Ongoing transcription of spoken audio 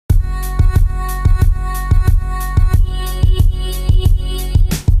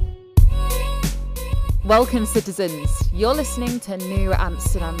Welcome, citizens. You're listening to New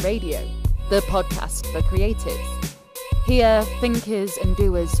Amsterdam Radio, the podcast for creatives. Here, thinkers and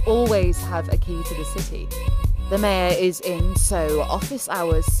doers always have a key to the city. The mayor is in, so office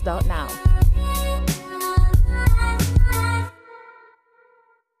hours start now.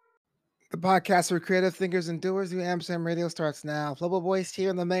 The podcast for creative thinkers and doers, New Amsterdam Radio, starts now. Flobo Boys here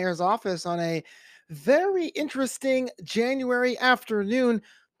in the mayor's office on a very interesting January afternoon.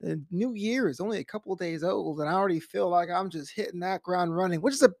 The new year is only a couple days old, and I already feel like I'm just hitting that ground running,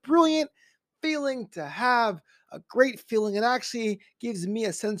 which is a brilliant feeling to have, a great feeling. It actually gives me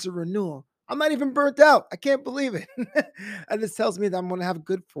a sense of renewal. I'm not even burnt out. I can't believe it. And this tells me that I'm going to have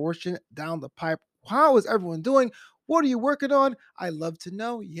good fortune down the pipe. How is everyone doing? What are you working on? I love to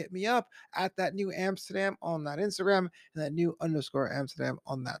know. You hit me up at that New Amsterdam on that Instagram and that new_Amsterdam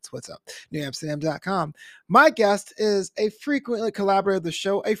on that Twitter, newamsterdam.com. My guest is a frequently collaborator of the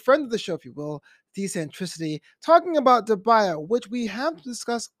show, a friend of the show, if you will, Decentricity, talking about DeBio, which we have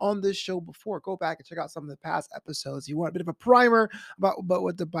discussed on this show before. Go back and check out some of the past episodes. You want a bit of a primer about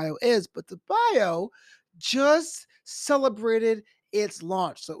what DeBio is, but DeBio just celebrated its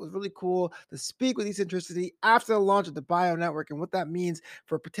launch. So it was really cool to speak with Decentricity after the launch of DeBio Network and what that means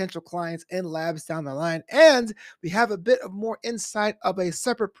for potential clients and labs down the line. And we have a bit of more insight of a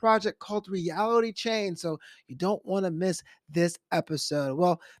separate project called Reality Chain. So you don't want to miss this episode.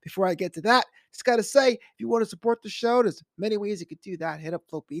 Well, before I get to that, just got to say, if you want to support the show, there's many ways you could do that. Hit up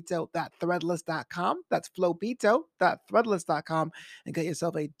flowbito.threadless.com. That's flowbito.threadless.com and get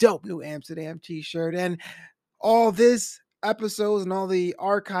yourself a dope New Amsterdam t-shirt. And all this episodes and all the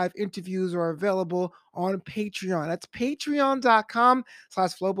archive interviews are available on Patreon. That's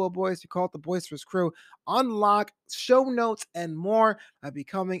patreon.com/FloboBoys. We call it the Boisterous Crew. Unlock show notes and more by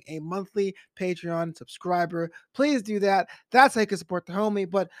becoming a monthly Patreon subscriber. Please do that. That's how you can support the homie.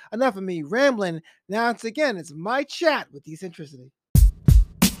 But enough of me rambling. Now it's my chat with Decentricity.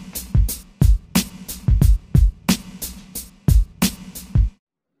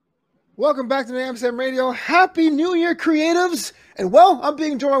 Welcome back to New Amsterdam Radio. Happy New Year, creatives! And well, I'm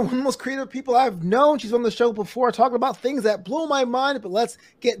being joined by one of the most creative people I've known. She's on the show before, talking about things that blow my mind, but let's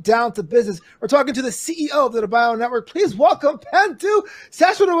get down to business. We're talking to the CEO of the DeBio Network. Please welcome Pantu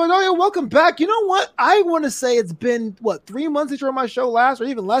Sashwatthanagoya. Welcome back. You know what? I want to say it's been, 3 months since you were on my show last, or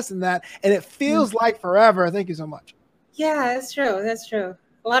even less than that, and it feels like forever. Thank you so much. Yeah, that's true. That's true.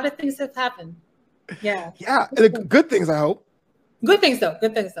 A lot of things have happened. Yeah. Yeah, and good things, I hope. Good things, though.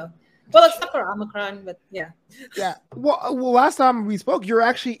 Good things, though. Well, except for Omicron, but yeah. Yeah. Well, last time we spoke, you're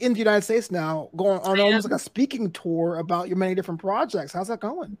actually in the United States now, going on almost like a speaking tour about your many different projects. How's that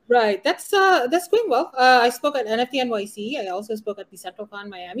going? Right. That's going well. I spoke at NFT NYC. I also spoke at DecentralCon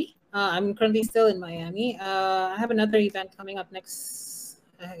Miami. I'm currently still in Miami. I have another event coming up next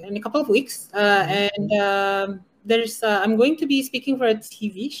in a couple of weeks. And there's I'm going to be speaking for a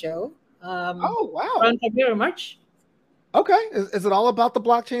TV show. Oh, wow. Around February or March. Okay. Is it all about the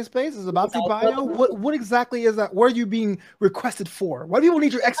blockchain space? Is it about DeBio? What exactly is that? What are you being requested for? What do people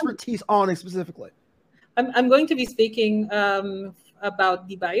need your expertise on specifically? I'm going to be speaking about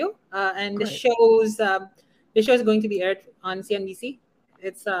DeBio, and Great. the show is going to be aired on CNBC.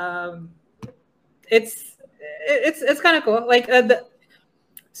 It's kind of cool.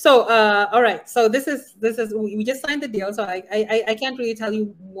 All right. So this is we just signed the deal, so I can't really tell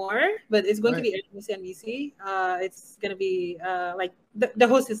you more, but it's going to be aired on CNBC. It's going to be like the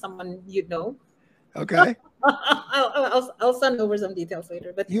host is someone you'd know. Okay. I'll send over some details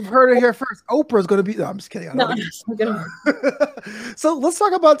later. But you've heard it here first. Oprah's going to be. No, I'm just kidding. No, I'm gonna... So let's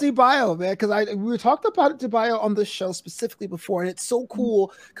talk about DeBio, man, because we talked about DeBio on the show specifically before, and it's so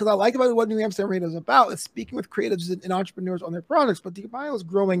cool because I like about what New Amsterdam Radio is about. It's speaking with creatives and entrepreneurs on their products, but DeBio is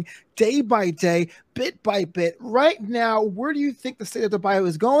growing day by day, bit by bit. Right now, where do you think the state of DeBio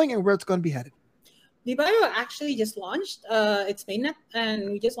is going, and where it's going to be headed? DeBio actually just launched its mainnet,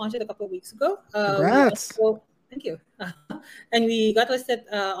 and we just launched it a couple of weeks ago. Congrats. Thank you. And we got listed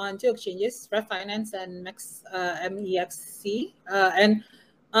on 2 exchanges, Ref Finance and MEXC. And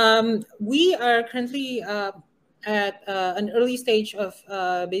we are currently at an early stage of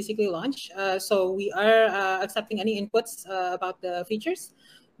basically launch. So we are accepting any inputs about the features.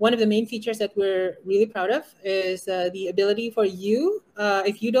 One of the main features that we're really proud of is the ability for you,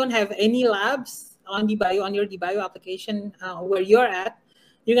 if you don't have any labs on DeBio, on your DeBio application where you're at,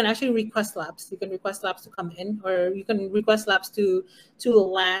 you can actually request labs. You can request labs to come in, or you can request labs to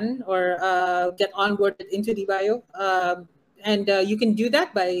land or get onboarded into DeBio. And you can do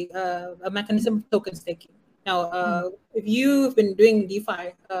that by a mechanism of token staking. Now, if you've been doing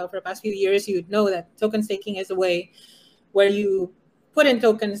DeFi for the past few years, you'd know that token staking is a way where you put in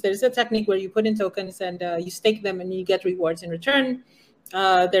tokens. There's a technique where you put in tokens and you stake them and you get rewards in return.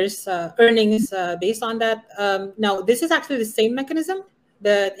 There's earnings based on that. Now, this is actually the same mechanism,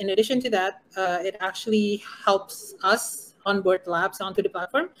 but in addition to that, it actually helps us onboard labs onto the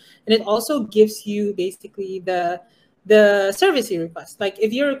platform, and it also gives you basically the service you request. Like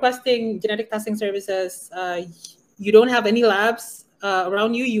if you're requesting genetic testing services, you don't have any labs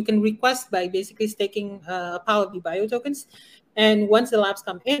around you, you can request by basically staking a pile of DBio tokens, and once the labs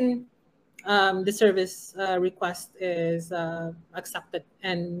come in, the service request is accepted,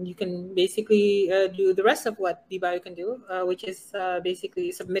 and you can basically do the rest of what DBio can do, which is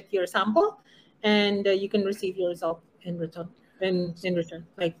basically submit your sample, and you can receive your result in return.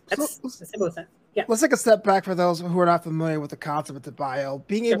 Like that's as simple as that. Yeah. Let's take a step back for those who are not familiar with the concept of DBio.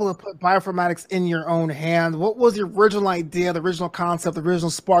 Being able to put bioinformatics in your own hand, what was the original idea, the original concept, the original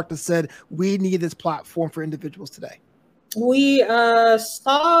spark that said we need this platform for individuals today? We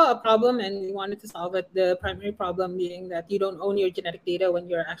saw a problem and we wanted to solve it. The primary problem being that you don't own your genetic data when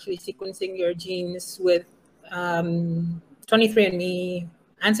you're actually sequencing your genes with 23andMe,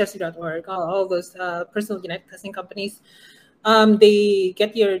 Ancestry.org, all those personal genetic testing companies. They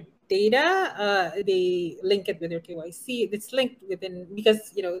get your data, they link it with your KYC. It's linked within,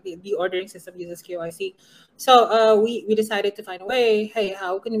 because the ordering system uses KYC. So we decided to find a way, hey,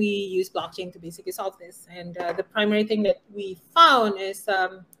 how can we use blockchain to basically solve this? And the primary thing that we found is,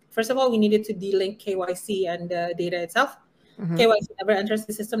 first of all, we needed to delink KYC and the data itself. KYC never enters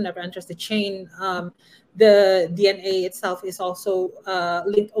the system, never enters the chain. The DNA itself is also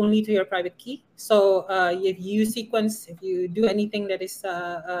linked only to your private key. So if you sequence, if you do anything that is,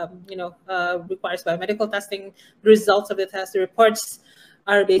 requires biomedical testing, the results of the test, the reports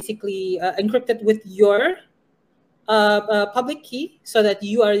are basically encrypted with your public key, so that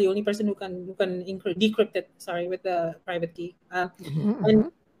you are the only person who can decrypt it. Sorry, with the private key.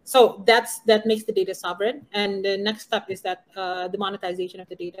 And so that makes the data sovereign. And the next step is that the monetization of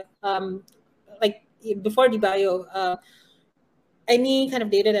the data. Like before DBio, any kind of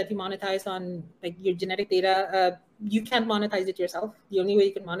data that you monetize on, like your genetic data, you can't monetize it yourself. The only way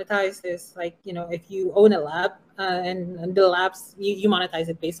you can monetize is like, if you own a lab and the labs, you monetize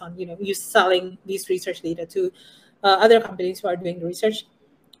it based on, you selling these research data to other companies who are doing the research.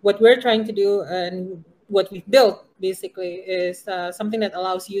 What we're trying to do and what we've built basically is something that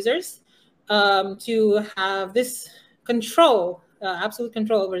allows users to have this control, absolute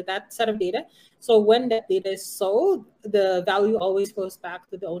control over that set of data. So when that data is sold, the value always goes back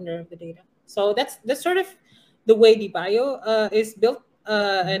to the owner of the data. So that's sort of the way DBio is built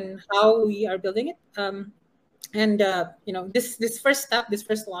and how we are building it. This first step, this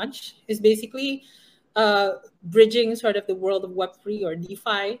first launch is basically bridging sort of the world of Web3 or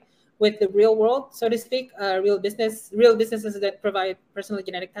DeFi with the real world, so to speak, real businesses that provide personal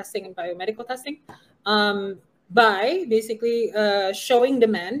genetic testing and biomedical testing, by basically showing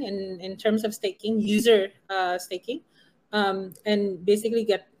demand in terms of staking, user staking, and basically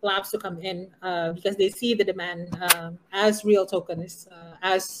get labs to come in because they see the demand as real tokens,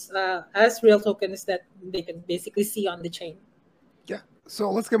 as real tokens that they can basically see on the chain. Yeah.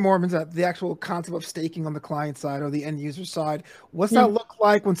 So let's get more into the actual concept of staking on the client side or the end user side. What's that look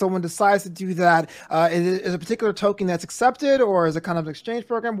like when someone decides to do that? Is a particular token that's accepted, or is it kind of an exchange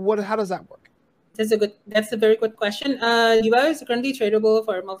program? How does that work? That's a very good question. DBio is currently tradable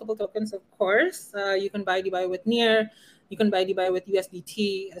for multiple tokens, of course. You can buy DBio with NEAR. You can buy DBio with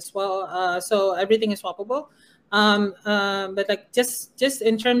USDT as well. So everything is swappable. But like just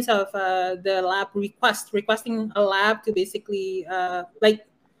in terms of the lab requesting a lab to basically like,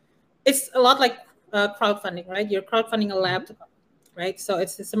 it's a lot like crowdfunding, right? You're crowdfunding a lab to come, right? So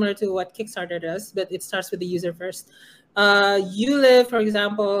it's similar to what Kickstarter does, but it starts with the user first. You live, for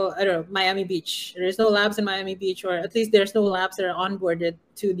example, I don't know, Miami Beach. There's no labs in Miami Beach, or at least there's no labs that are onboarded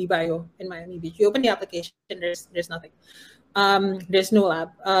to DBio in Miami Beach. You open the application, there's nothing. There's no lab,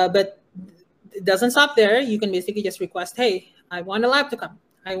 but it doesn't stop there. You can basically just request, hey, I want a lab to come.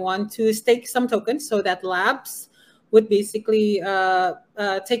 I want to stake some tokens so that labs would basically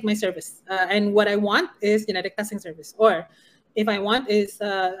take my service. And what I want is genetic testing service. Or if I want is,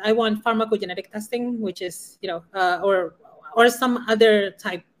 I want pharmacogenetic testing, which is, or some other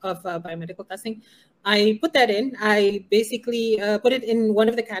type of biomedical testing. I put that in. I basically put it in one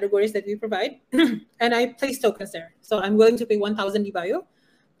of the categories that we provide, and I place tokens there. So I'm willing to pay 1,000 DBio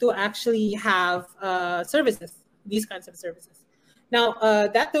to actually have services, these kinds of services. Now,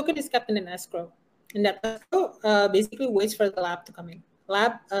 that token is kept in an escrow. And that escrow basically waits for the lab to come in.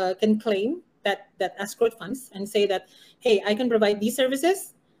 Lab can claim that escrowed funds and say that, hey, I can provide these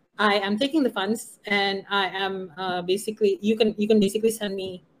services. I am taking the funds, and I am basically you can basically send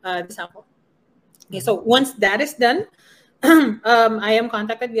me the sample. Okay, so once that is done, I am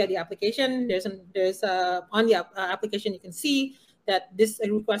contacted via the application. There's on the application you can see that this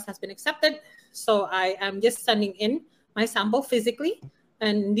request has been accepted. So I am just sending in my sample physically,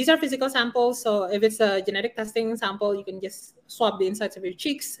 and these are physical samples. So if it's a genetic testing sample, you can just swab the insides of your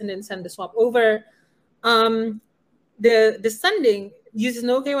cheeks and then send the swab over. The sending uses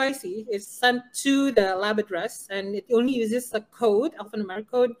no KYC. It's sent to the lab address, and it only uses a code, alphanumeric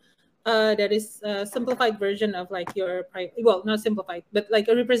code, that is a simplified version of like your well, not simplified, but like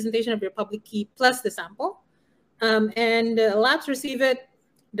a representation of your public key plus the sample. And the labs receive it.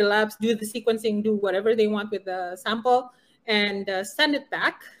 The labs do the sequencing, do whatever they want with the sample, and send it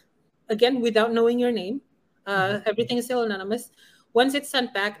back again without knowing your name. Everything is still anonymous. Once it's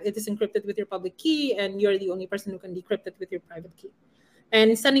sent back, it is encrypted with your public key, and you're the only person who can decrypt it with your private key.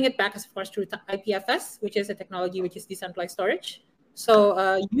 And sending it back is, of course, through IPFS, which is a technology which is decentralized storage.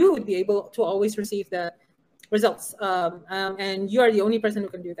 So you would be able to always receive the results, and you are the only person who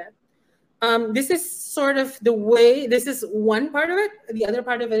can do that. This is sort of the way, this is one part of it. The other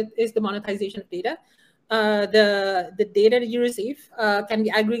part of it is the monetization of data. The data that you receive can be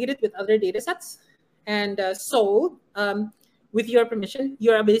aggregated with other data sets and sold with your permission.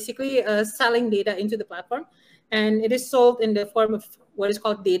 You are basically selling data into the platform, and it is sold in the form of what is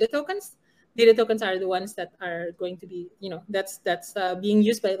called data tokens. Data tokens are the ones that are going to be, that's being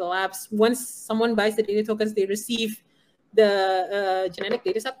used by the labs. Once someone buys the data tokens, they receive the genetic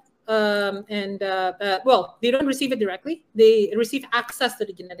data set. Well, they don't receive it directly. They receive access to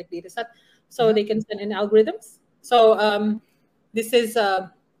the genetic data set, so they can send in algorithms. So this is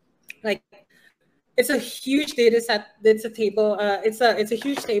like, it's a huge data set. It's a table. It's a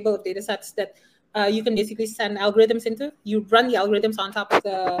huge table of data sets that you can basically send algorithms into. You run the algorithms on top of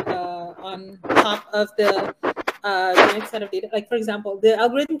the genetic set of data. Like, for example, the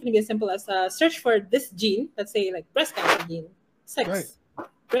algorithm can be as simple as search for this gene. Let's say like breast cancer gene 6. Right.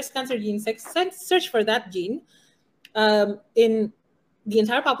 Breast cancer gene 6. Search for that gene in the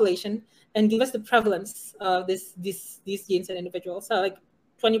entire population and give us the prevalence of these genes in individuals. So like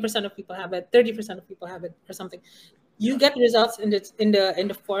 20% of people have it, 30% of people have it, or something. You get results in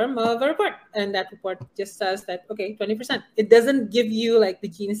the form of a report, and that report just says that, okay, 20%. It doesn't give you like the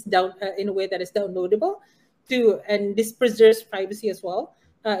genes down in a way that is downloadable and this preserves privacy as well.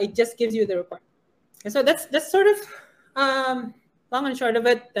 It just gives you the report. And so that's sort of long and short of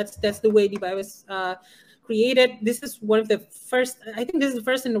it. That's the way DBio was created. This is one of the first. I think this is the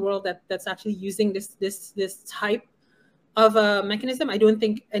first in the world that's actually using this type of a mechanism. I don't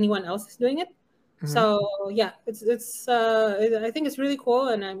think anyone else is doing it. So yeah, it's I think it's really cool,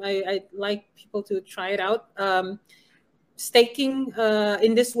 and I like people to try it out. Staking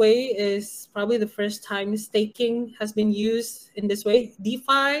in this way is probably the first time staking has been used in this way.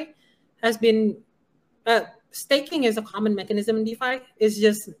 DeFi has been staking is a common mechanism in DeFi. It's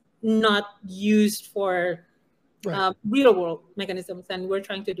just not used for real world mechanisms, and we're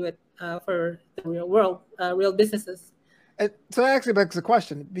trying to do it for the real world, real businesses. So that actually begs the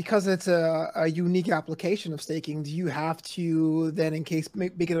question, because it's a unique application of staking, do you have to then, in case,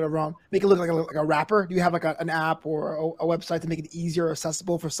 make it look like a wrapper? Do you have like an app or a website to make it easier or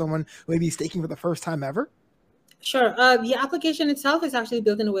accessible for someone who may be staking for the first time ever? Sure. The application itself is actually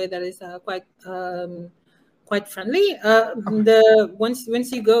built in a way that is quite friendly.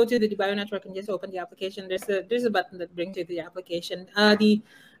 Once you go to the DBio network and just open the application, there's a button that brings you to the application. The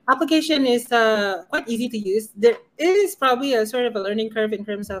application is quite easy to use. There is probably a sort of a learning curve in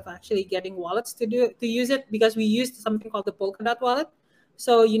terms of actually getting wallets to use it, because we used something called the Polkadot wallet.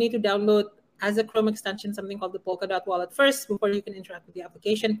 So you need to download as a Chrome extension something called the Polkadot wallet first before you can interact with the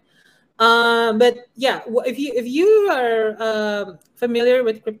application. But yeah, if you are familiar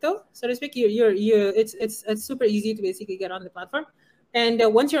with crypto, so to speak, it's super easy to basically get on the platform. And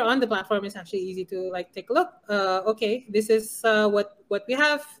once you're on the platform, it's actually easy to like take a look. Okay, this is what we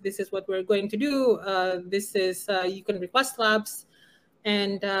have. This is what we're going to do. This is you can request labs,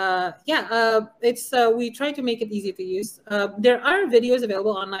 and we try to make it easy to use. There are videos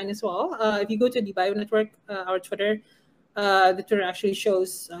available online as well. If you go to DBio network, our Twitter, the Twitter actually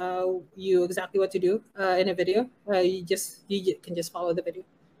shows you exactly what to do in a video. You can just follow the video.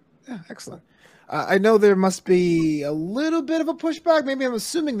 Yeah, excellent. I know there must be a little bit of a pushback. Maybe I'm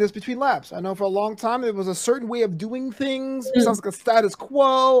assuming this between labs. I know for a long time there was a certain way of doing things. It sounds like a status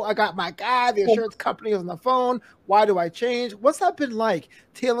quo. I got my guy. The insurance company is on the phone. Why do I change? What's that been like?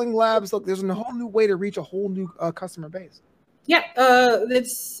 Telling labs, look, there's a whole new way to reach a whole new customer base. Yeah,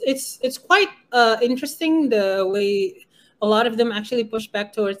 it's quite interesting the way. a lot of them actually push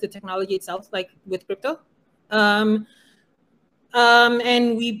back towards the technology itself, like with crypto.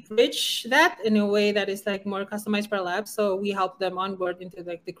 And we bridge that in a way that is like more customized per lab. So we help them onboard into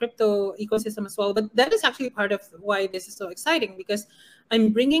like the crypto ecosystem as well. But that is actually part of why this is so exciting, because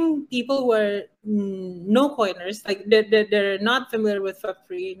I'm bringing people who are no coiners, like they're not familiar with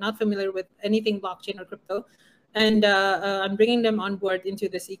Web3, not familiar with anything blockchain or crypto. And I'm bringing them on board into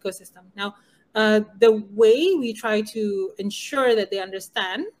this ecosystem. Now, the way we try to ensure that they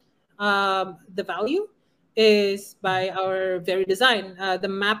understand the value is by our very design, the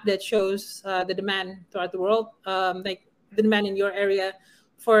map that shows the demand throughout the world, like the demand in your area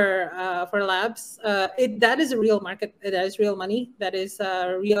for labs. That is a real market. That is real money. That is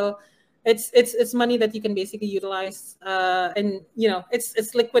real. It's money that you can basically utilize, and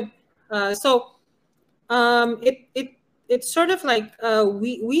it's liquid. So it's sort of like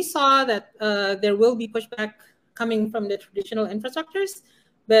we saw that there will be pushback coming from the traditional infrastructures.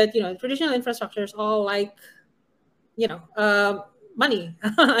 But traditional infrastructures all like money.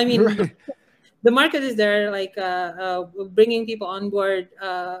 I mean, Right. the market is there. Like bringing people on board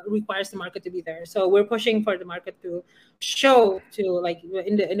requires the market to be there. So we're pushing for the market to show to like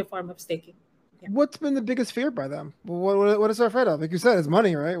in the form of staking. Yeah. What's been the biggest fear by them? What is their afraid of? Like you said, it's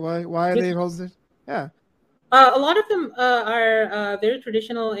money, right? Why are they opposed to? Yeah. A lot of them are very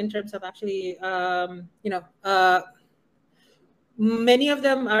traditional in terms of actually, many of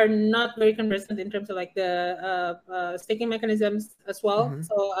them are not very conversant in terms of like the staking mechanisms as well. Mhm.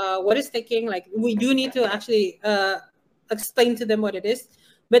 So what is staking? Like we do need to actually explain to them what it is.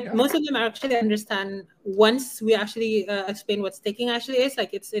 But Yeah. most of them actually understand once we actually explain what staking actually is. Like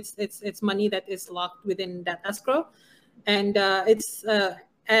it's money that is locked within that escrow, and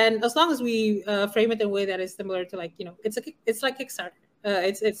and as long as we frame it in a way that is similar to like it's like Kickstarter.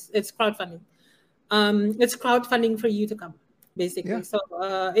 It's crowdfunding. It's crowdfunding for you to come, basically. Yeah. So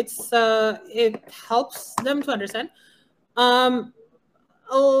it helps them to understand. Some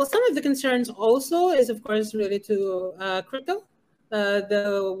of the concerns also is of course related to crypto.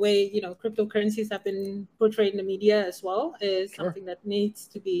 The way cryptocurrencies have been portrayed in the media as well is Sure. something that needs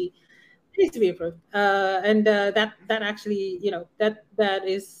to be improved. And that actually that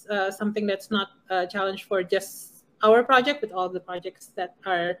is something that's not a challenge for just our project, but all the projects that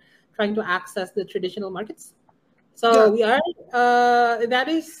are trying to access the traditional markets. So we are that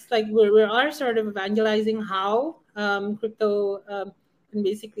is like we are sort of evangelizing how crypto can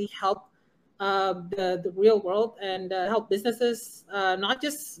basically help the real world and help businesses, not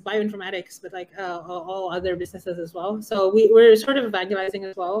just bioinformatics, but like all other businesses as well. So we're sort of evangelizing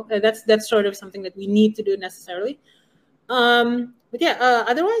as well. That's sort of something that we need to do necessarily. But yeah,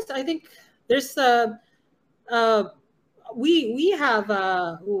 otherwise, I think there's we have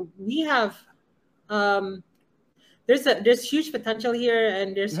there's huge potential here,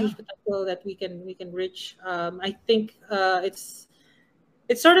 and there's huge potential that we can reach. I think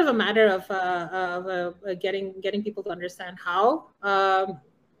it's sort of a matter of getting people to understand how.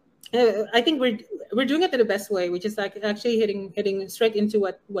 I think we're doing it in the best way, which is like actually hitting straight into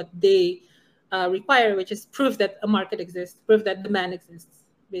what they require, which is proof that a market exists, proof that demand exists,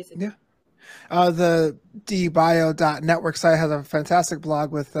 basically. Yeah. The dbio.network site has a fantastic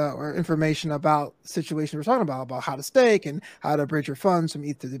blog with or information about the situation we're talking about how to stake and how to bridge your funds from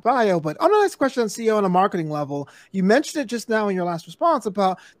ETH to dbio. But on the next question on CEO on a marketing level, you mentioned it just now in your last response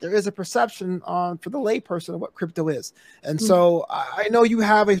about there is a perception for the layperson of what crypto is. And so I know you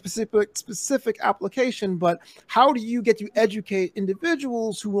have a specific application, but how do you get to educate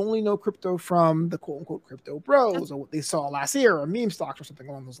individuals who only know crypto from the quote unquote crypto bros or what they saw last year or meme stocks or something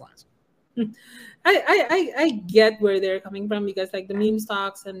along those lines? I get where they're coming from, because like the meme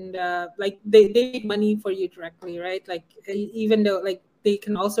stocks and like they make money for you directly, right? Like even though like they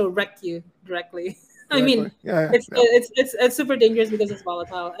can also wreck you directly. I mean, it's super dangerous because it's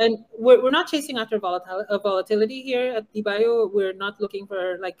volatile, and we're not chasing after volatility here at dbio. We're not looking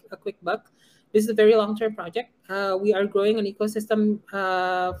for like a quick buck. This is a very long-term project. We are growing an ecosystem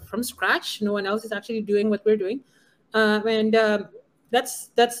from scratch. No one else is actually doing what we're doing, and that's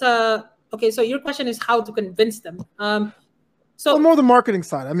okay. So your question is how to convince them. So more the marketing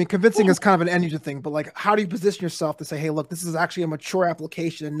side. I mean, convincing is kind of an end user thing, but like, how do you position yourself to say, hey, look, this is actually a mature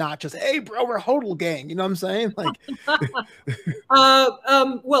application and not just, hey, bro, we're HODL gang. You know what I'm saying? Like,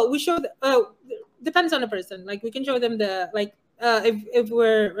 well, we show, depends on the person. Like we can show them if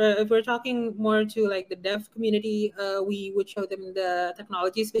we're talking more to like the dev community, we would show them the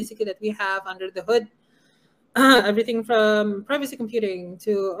technologies basically that we have under the hood. Everything from privacy computing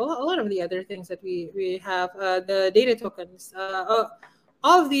to a lot of the other things that we have, the data tokens, all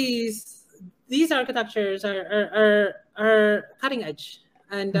of these architectures are are cutting edge,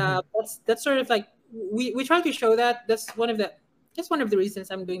 and that's sort of like we try to show that. That's one of the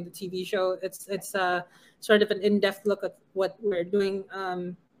reasons I'm doing the TV show. It's sort of an in-depth look at what we're doing.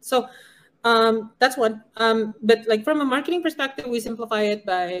 That's one. But like from a marketing perspective, we simplify it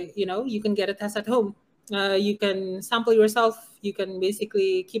by, you can get a test at home. You can sample yourself. You can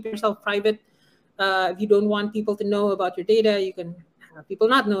basically keep yourself private. If you don't want people to know about your data, you can have people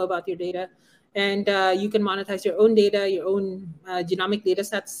not know about your data. And you can monetize your own data, your own genomic data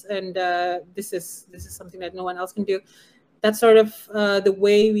sets. And this is something that no one else can do. That's sort of the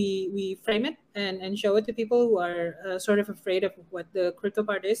way we frame it and show it to people who are sort of afraid of what the crypto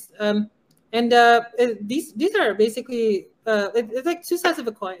part is. These are basically it's like two sides of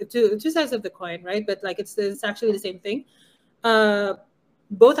a coin, two sides of the coin, right? But like it's actually the same thing.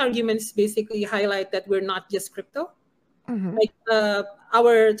 Both arguments basically highlight that we're not just crypto. Like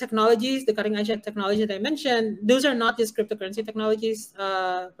our technologies, the cutting edge technology that I mentioned, those are not just cryptocurrency technologies.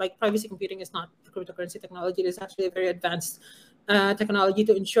 Like privacy computing is not a cryptocurrency technology. It is actually a very advanced technology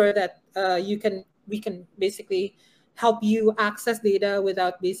to ensure that we can basically help you access data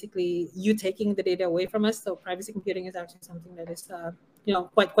without basically you taking the data away from us. So privacy computing is actually something that is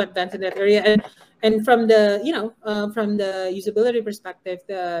quite advanced in that area. And from the from the usability perspective,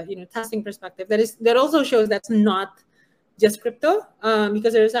 the testing perspective, that also shows that's not just crypto,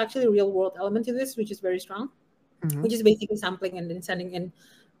 because there's actually a real world element to this, which is very strong, which is basically sampling and then sending in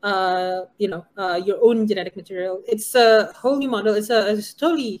your own genetic material. It's a whole new model. It's a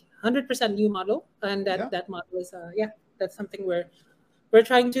totally 100% new model, and that model is that's something we're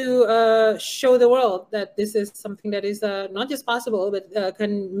trying to show the world that this is something that is not just possible, but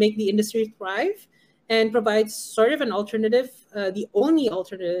can make the industry thrive and provide sort of an alternative, the only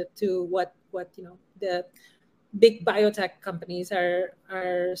alternative to what the big biotech companies are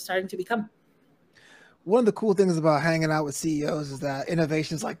starting to become. One of the cool things about hanging out with CEOs is that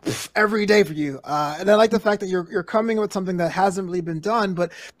innovation is like every day for you. And I like the fact that you're coming with something that hasn't really been done,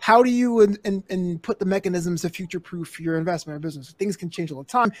 but how do you and put the mechanisms to future-proof your investment or business? Things can change all the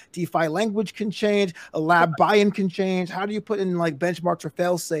time. DeFi language can change. A lab buy-in can change. How do you put in like benchmarks or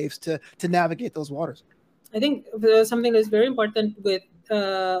fail-safes to navigate those waters? I think something that's very important with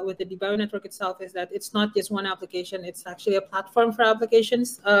the DBio network itself is that it's not just one application. It's actually a platform for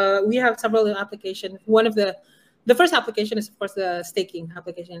applications. We have several applications. One of the first application is, of course, the staking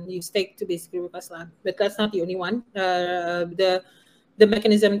application. You stake to basically request land, but that's not the only one. The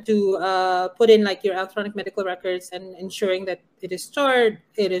mechanism to put in like your electronic medical records and ensuring that it is stored,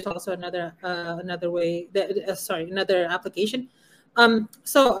 it is also another way. Another application.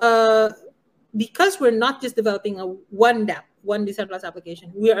 Because we're not just developing one dApp, one decentralized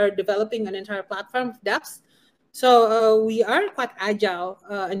application, we are developing an entire platform of dApps. So we are quite agile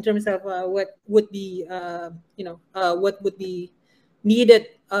in terms of what would be what would be needed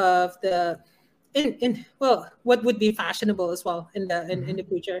of what would be fashionable as well in the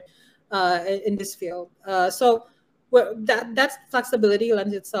future in this field. So that flexibility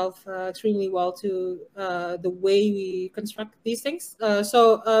lends itself extremely well to the way we construct these things.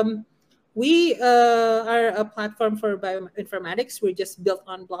 We are a platform for bioinformatics. We're just built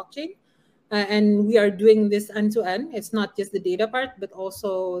on blockchain, and we are doing this end to end. It's not just the data part, but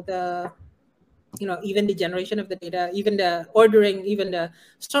also the, even the generation of the data, even the ordering, even the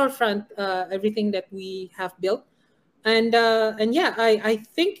storefront, everything that we have built. And I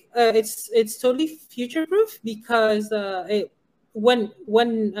think it's totally future proof because when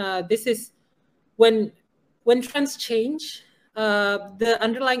trends change, the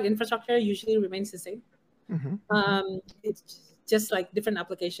underlying infrastructure usually remains the same. It's just like different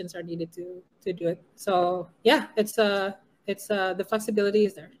applications are needed to do it. So yeah, it's the flexibility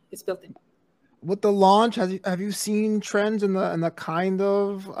is there. It's built in. With the launch, have you seen trends in the kind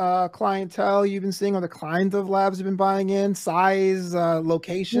of clientele you've been seeing, or the kind of labs you've been buying in, size,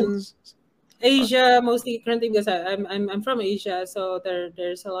 locations? Asia mostly currently, because I'm from Asia, so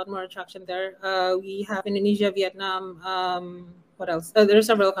there's a lot more attraction there. We have Indonesia, Vietnam. What else? There are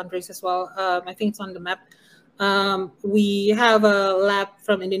several countries as well. I think it's on the map. We have a lab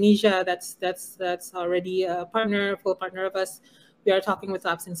from Indonesia that's already a full partner of us. We are talking with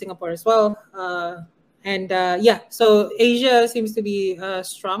labs in Singapore as well. So Asia seems to be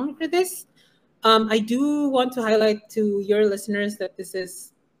strong for this. I do want to highlight to your listeners that this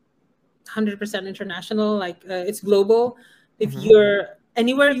is 100% international, like it's global. If you're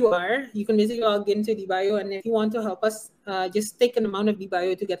anywhere you are, you can basically log into DBio, and if you want to help us, just take an amount of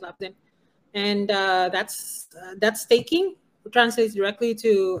DBio to get labs in, and that's staking translates directly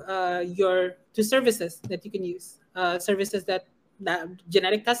to services that you can use, services that that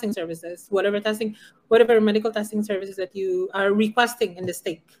genetic testing services, whatever medical testing services that you are requesting in the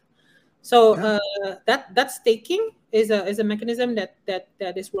state. So that staking is a mechanism that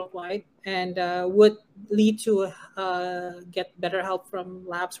is worldwide and would lead to get better help from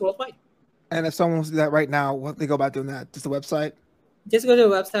labs worldwide. And if someone wants to do that right now, what they go about doing that? Just the website? Just go to the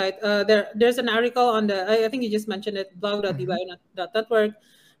website. There's an article on I think you just mentioned it, blog.dbio.network.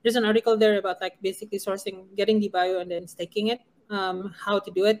 There's an article there about like basically getting DBio and then staking it, how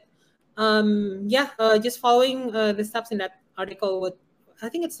to do it. Just following the steps in that article would, I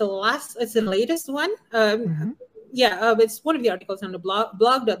think it's the latest one. It's one of the articles on the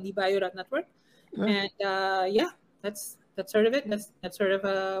blog.dbio.network. And that's sort of it. That's sort of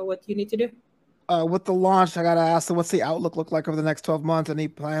what you need to do. With the launch, I gotta ask, so what's the outlook look like over the next 12 months? Any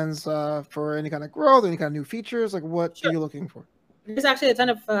plans for any kind of growth, any kind of new features? Like what are you looking for? There's actually a ton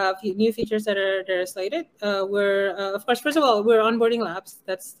of new features that are slated. We're of course, first of all, we're onboarding labs.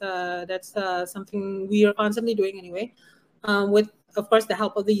 That's something we are constantly doing anyway, with of course the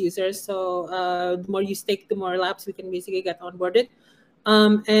help of the users. So the more you stake, the more labs we can basically get onboarded.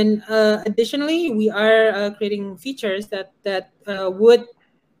 And additionally, we are creating features that would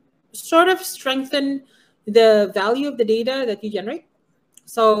sort of strengthen the value of the data that you generate.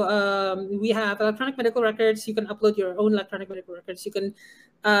 So we have electronic medical records. You can upload your own electronic medical records. You can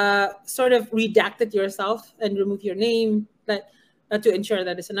sort of redact it yourself and remove your name to ensure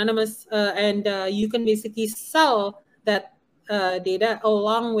that it's anonymous. And you can basically sell that data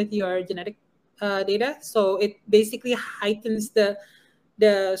along with your genetic data. So it basically heightens the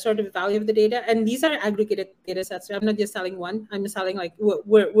sort of value of the data. And these are aggregated data sets. So I'm not just selling one. I'm selling like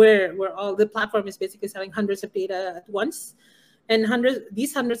we're all, the platform is basically selling hundreds of data at once. And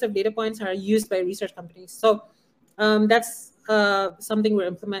these hundreds of data points are used by research companies. So that's something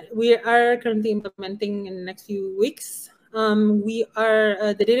we are currently implementing in the next few weeks.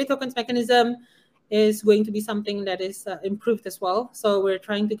 The data tokens mechanism is going to be something that is improved as well. So we're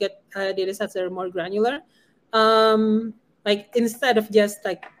trying to get data sets that are more granular. Like instead of just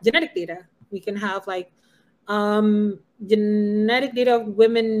like genetic data, we can have like genetic data of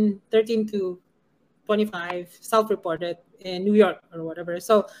women 13 to 25 self-reported in New York or whatever.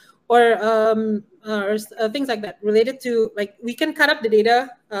 So, or things like that related to, like, we can cut up the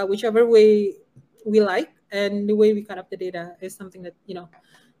data whichever way we like, and the way we cut up the data is something that, you know,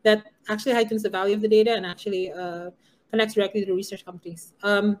 that actually heightens the value of the data and actually connects directly to research companies.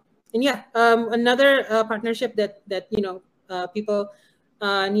 Another partnership that you know people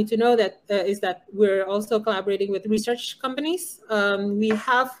need to know that is that we're also collaborating with research companies. We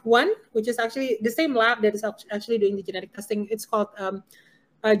have one, which is actually the same lab that is actually doing the genetic testing. It's called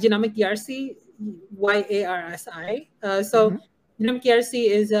Genomic DRC, YARSI. Genomic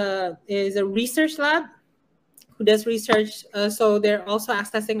DRC is a research lab who does research. So they're also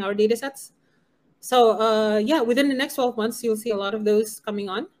accessing our data sets. So within the next 12 months, you'll see a lot of those coming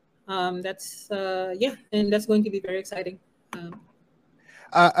on. And that's going to be very exciting.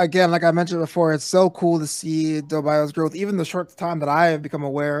 Again, like I mentioned before, it's so cool to see DBio's growth, even the short time that I have become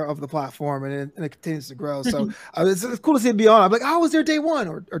aware of the platform, and it continues to grow. So it's cool to see it beyond. I'm like, oh, was there day one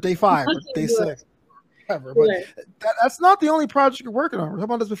or day 5 or day 6? Whatever. But that's not the only project you're working on. We're talking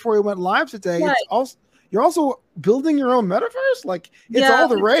about this before we went live today. Right. You're also building your own metaverse. Like, it's all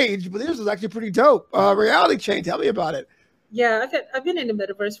the rage, but this is actually pretty dope. Reality Chain, tell me about it. Yeah, I've been in the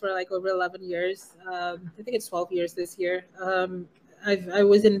metaverse for like over 11 years. I think it's 12 years this year. I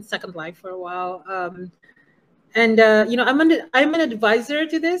was in Second Life for a while, and you know, I'm an advisor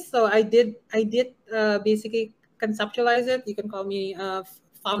to this, so I did basically conceptualize it. You can call me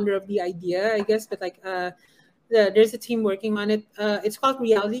founder of the idea, I guess, but like there's a team working on it. It's called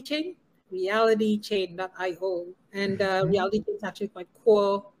Reality Chain, realitychain.io, and Reality Chain is actually quite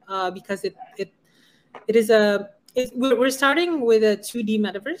cool because we're starting with a 2D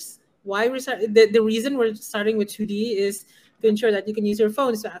metaverse. Why the reason we're starting with 2D is to ensure that you can use your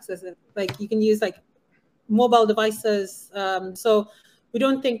phones to access it. Like, you can use like mobile devices. So we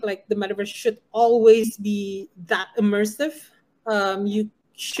don't think like the metaverse should always be that immersive. You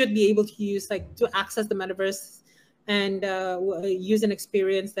should be able to use to access the metaverse and use an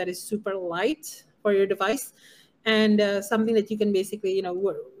experience that is super light for your device, and something that you can basically, you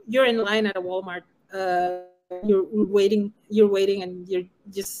know, you're in line at a Walmart. You're waiting, and you're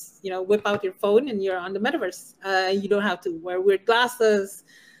just, you know, whip out your phone and you're on the metaverse. You don't have to wear weird glasses.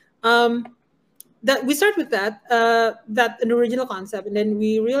 That we start with that an original concept, and then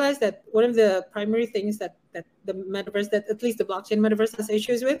we realized that one of the primary things that the metaverse, that at least the blockchain metaverse, has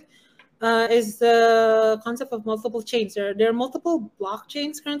issues with is the concept of multiple chains. There are multiple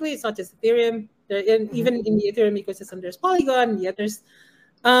blockchains currently. It's not just Ethereum. Even in the Ethereum ecosystem, there's Polygon. Yeah, there's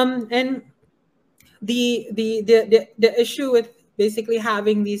and the issue with basically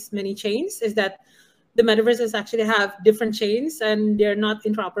having these many chains is that the metaverses actually have different chains and they're not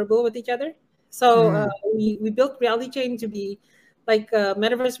interoperable with each other. So we built Reality Chain to be like a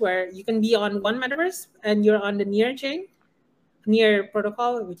metaverse where you can be on one metaverse and you're on the Near chain, Near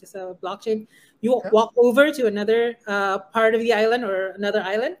protocol, which is a blockchain. You walk over to another part of the island or another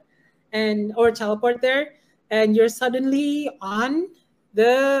island, or teleport there, and you're suddenly on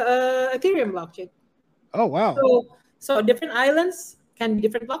the Ethereum blockchain. Oh wow! So different islands can be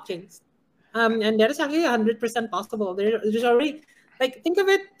different blockchains, and that is actually 100% possible. There's already think of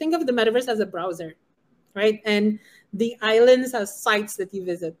the metaverse as a browser, right? And the islands as sites that you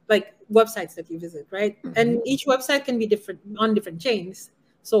visit, like websites that you visit, right? And each website can be different on different chains.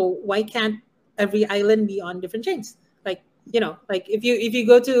 So why can't every island be on different chains? Like if you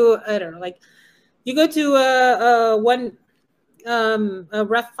go to, I don't know, like you go to one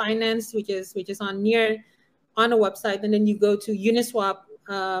Ref Finance, which is on a website, and then you go to Uniswap,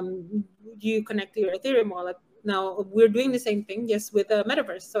 you connect to your Ethereum wallet. Now we're doing the same thing, just with a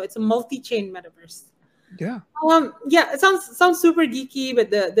metaverse. So it's a multi-chain metaverse. Yeah. It sounds super geeky, but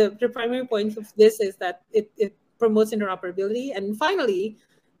the primary point of this is that it promotes interoperability. And finally,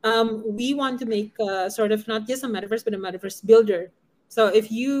 we want to make sort of not just a metaverse, but a metaverse builder. So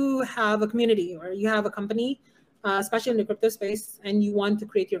if you have a community or you have a company, especially in the crypto space, and you want to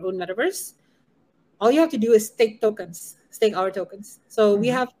create your own metaverse, all you have to do is stake our tokens. So we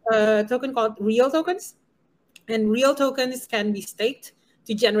have a token called Real Tokens, and Real Tokens can be staked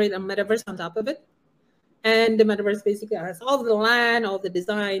to generate a metaverse on top of it. And the metaverse basically has all the land, all the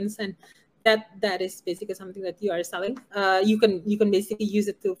designs, and that is basically something that you are selling. You can basically use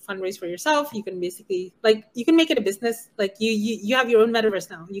it to fundraise for yourself. You can basically you can make it a business. Like you have your own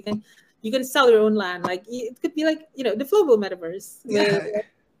metaverse now. You can sell your own land. Like it could be like the Flobo metaverse. Yeah.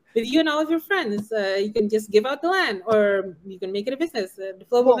 With you and all of your friends, you can just give out the land, or you can make it a business. The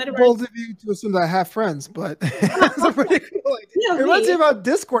Flobo metaverse. Bold of you to assume that I have friends, but it's a pretty cool idea. It reminds me about how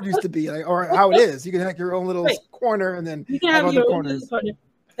Discord used to be, or how it is. You can have your own little corner, and then you can have your own corners. Corner.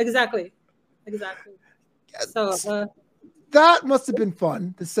 Exactly. So that must have been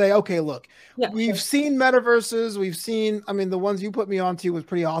fun to say, okay, look, we've seen metaverses, we've seen, I mean, the ones you put me onto was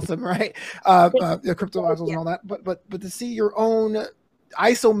pretty awesome, right? The crypto and all that, but to see your own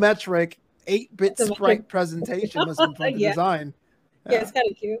isometric 8-bit sprite presentation must have been fun to design. Yeah, it's kind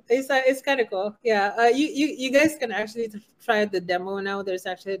of cute. It's kind of cool. Yeah, you guys can actually try the demo now. There's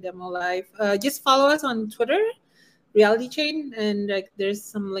actually a demo live. Just follow us on Twitter, Reality Chain, and there's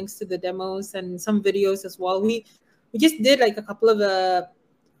some links to the demos and some videos as well. We just did a couple of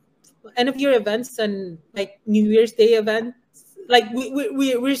end of year events and New Year's Day events.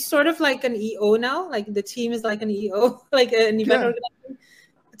 We're sort of like an EO now. Like the team is like an EO, like an event organizing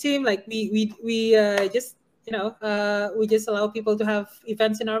team. Like we just we just allow people to have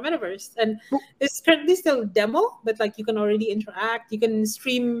events in our metaverse, and it's currently still a demo, but you can already interact. You can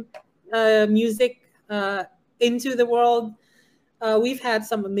stream music into the world. We've had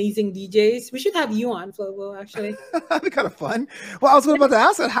some amazing DJs. We should have you on, Flobo, actually. That'd be kind of fun. Well, I was about to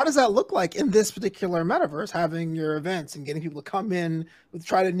ask that. How does that look like in this particular metaverse, having your events and getting people to come in,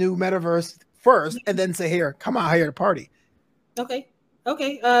 try the new metaverse first, and then say, "Here, come out here to party." Okay.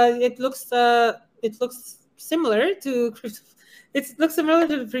 It looks similar to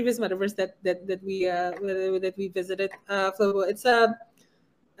the previous metaverse that we visited, Flobo. It's a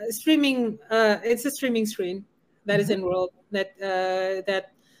streaming. It's a streaming screen that is enrolled. That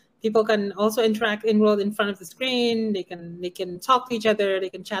people can also interact enrolled in front of the screen. They can talk to each other.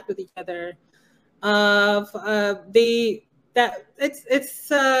 They can chat with each other. And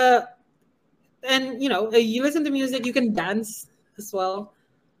you listen to music. You can dance as well.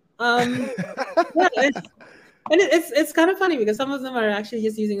 It's kind of funny because some of them are actually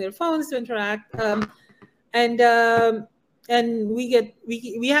just using their phones to interact, and we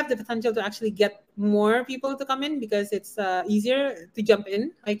have the potential to actually get more people to come in because it's easier to jump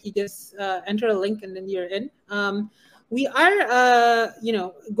in. Like you just enter a link and then you're in. We are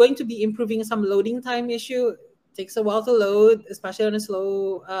going to be improving some loading time issue. It takes a while to load, especially on a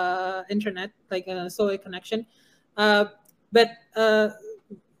slow internet, like a slow connection.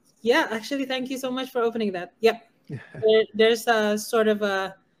 Actually, thank you so much for opening that. Yep. There's a sort of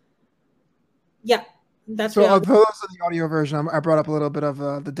a That's So reality. for those in the audio version, I brought up a little bit of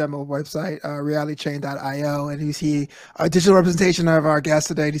the demo website, realitychain.io, and you see a digital representation of our guest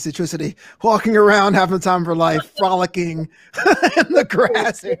today, Decentricity, walking around, having the time of her life, frolicking in the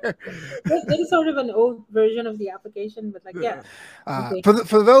grass here. That is sort of an old version of the application, but like, yeah. Okay.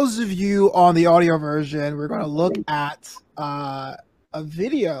 For those of you on the audio version, we're going to look at a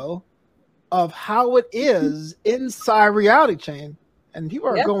video of how it is inside Reality Chain, and people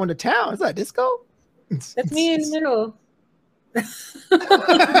are going to town. Is that disco? That's me in the middle.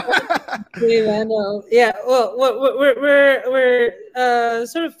 Yeah. Well, we're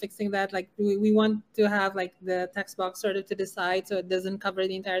sort of fixing that. Like, we want to have like the text box sort of to the side so it doesn't cover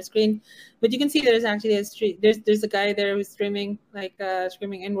the entire screen. But you can see there's actually there's a guy there who's streaming, like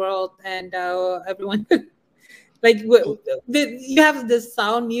streaming in world, and everyone like you have the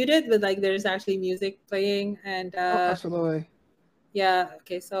sound muted, but like there's actually music playing, and absolutely. Yeah.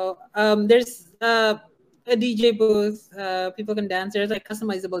 Okay. So there's a DJ booth. People can dance. There's like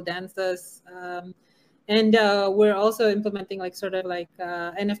customizable dances, and we're also implementing like sort of like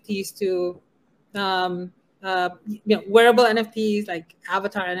NFTs to, wearable NFTs, like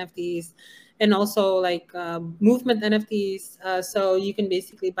avatar NFTs, and also like movement NFTs. So you can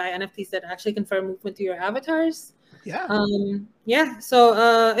basically buy NFTs that actually confer movement to your avatars. Yeah. Yeah.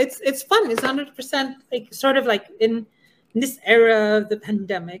 So it's fun. It's 100% like sort of like in this era of the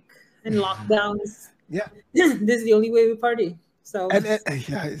pandemic and lockdowns. Yeah. This is the only way we party. So yeah,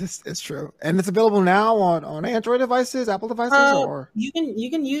 it's true, and it's available now on Android devices, Apple devices, or you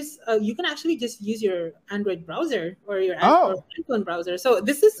can use you can actually just use your Android browser or your iPhone browser. So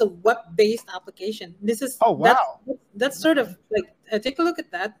this is a web-based application. This is that's sort of like take a look at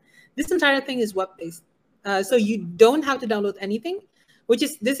that. This entire thing is web-based, so you don't have to download anything. Which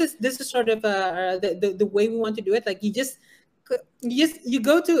is this is sort of the way we want to do it. Like you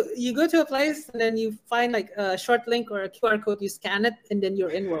go to a place and then you find like a short link or a QR code, you scan it, and then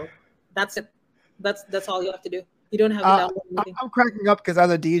you're in world. That's it. That's all you have to do. You don't have to download anything. I'm cracking up because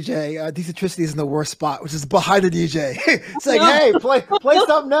as a DJ, Decentricity is in the worst spot, which is behind the DJ. It's like, hey, play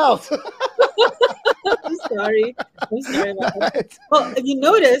something else. I'm sorry about that. Well, if you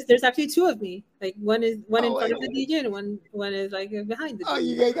notice, there's actually two of me. Like one in front of the DJ and one is like behind the DJ. Oh,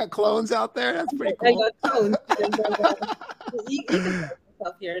 you got clones out there? That's pretty cool. I got clones. You can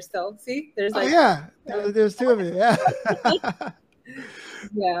put yourself here still. See? There's like there's two of you. Yeah.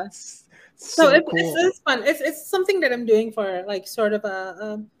 Yeah. So it's fun. It's something that I'm doing for like sort of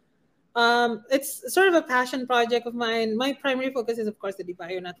it's sort of a passion project of mine. My primary focus is, of course, the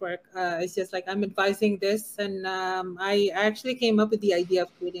DBio network. It's just like I'm advising this, and I actually came up with the idea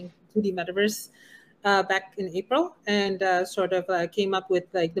of creating 2D metaverse back in April, and sort of came up with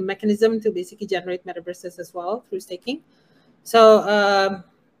like the mechanism to basically generate metaverses as well through staking. So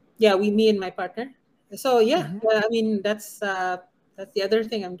yeah, me and my partner. So yeah, I mean that's the other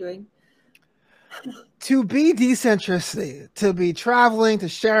thing I'm doing. To be Decentricity, to be traveling, to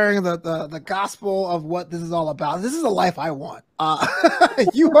sharing the gospel of what this is all about. This is a life I want.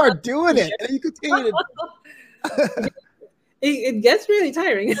 You are doing it, and you continue to. It gets really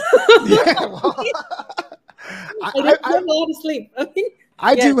tiring. Yeah, well, I don't get a lot of sleep.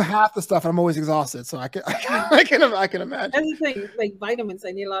 I do half the stuff. I'm always exhausted, so I can imagine. That's the thing, like vitamins.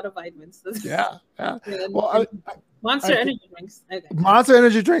 I need a lot of vitamins. Yeah. Well, Monster energy drinks. Okay. Monster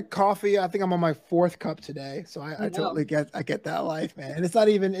energy drink, coffee. I think I'm on my 4th cup today, so I totally get that life, man. And it's not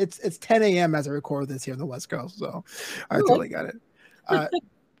even it's 10 a.m. as I record this here in the West Coast, so I totally got it.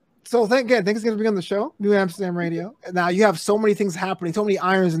 So thanks for being on the show, New Amsterdam Radio. Now you have so many things happening, so many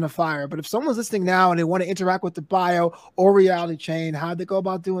irons in the fire. But if someone's listening now and they want to interact with DBio or Reality Chain, how'd they go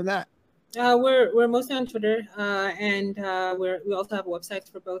about doing that? We're mostly on Twitter, and we also have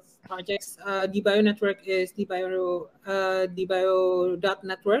websites for both projects. DBio Network is dbio.network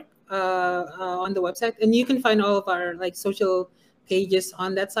on the website, and you can find all of our like social pages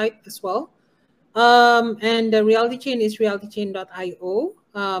on that site as well. And Reality Chain is realitychain.io.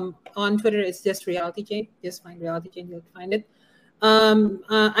 On Twitter, it's just Reality Chain. Just find Reality Chain, you'll find it. I'm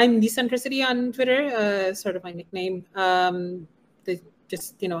Decentricity on Twitter, sort of my nickname. I'm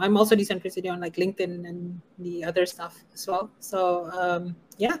also Decentricity on like LinkedIn and the other stuff as well. So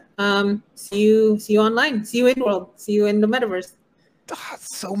yeah, see you online, see you in world, see you in the metaverse.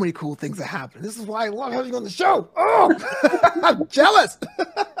 So many cool things that happen. This is why I love having you on the show. Oh, I'm jealous.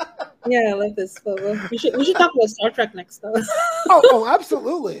 Yeah, I love this. We should talk about Star Trek next, though. oh,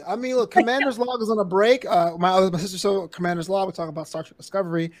 absolutely. I mean, look, Commander's Log is on a break. My sister show, Commander's Log, we talk about Star Trek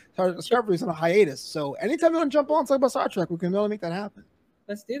Discovery. Star Trek Discovery is on a hiatus. So anytime you want to jump on and talk about Star Trek, we can really make that happen.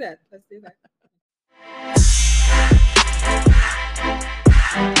 Let's do that.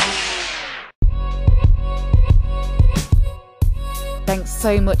 Thanks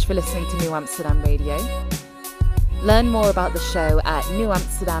so much for listening to New Amsterdam Radio. Learn more about the show at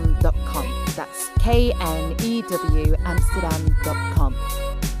newamsterdam.com. That's KNEW Amsterdam.com.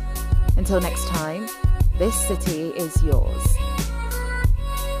 Until next time, this city is yours.